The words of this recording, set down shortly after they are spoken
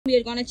We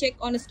are gonna check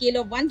on a scale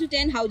of 1 to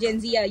 10 how Gen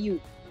Z are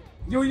you.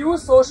 You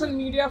use social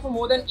media for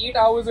more than 8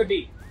 hours a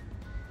day.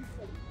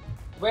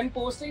 When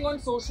posting on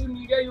social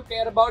media, you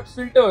care about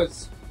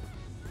filters.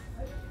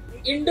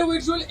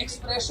 Individual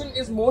expression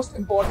is most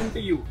important to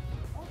you.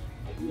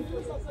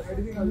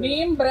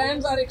 Name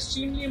brands are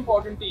extremely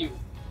important to you.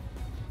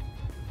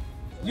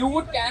 You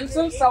would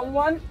cancel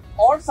someone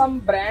or some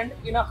brand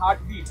in a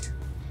heartbeat.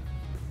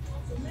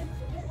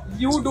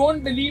 You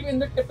don't believe in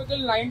the typical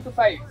 9 to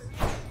 5.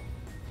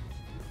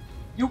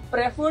 You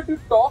prefer to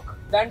talk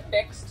than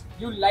text.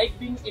 You like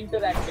being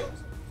interactive.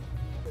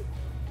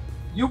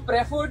 You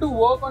prefer to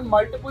work on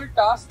multiple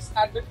tasks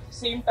at the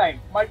same time,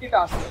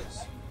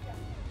 multitaskers.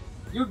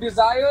 You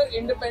desire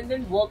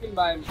independent work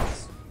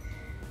environments.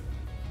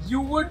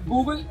 You would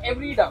Google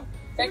every doubt,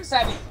 tech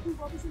savvy.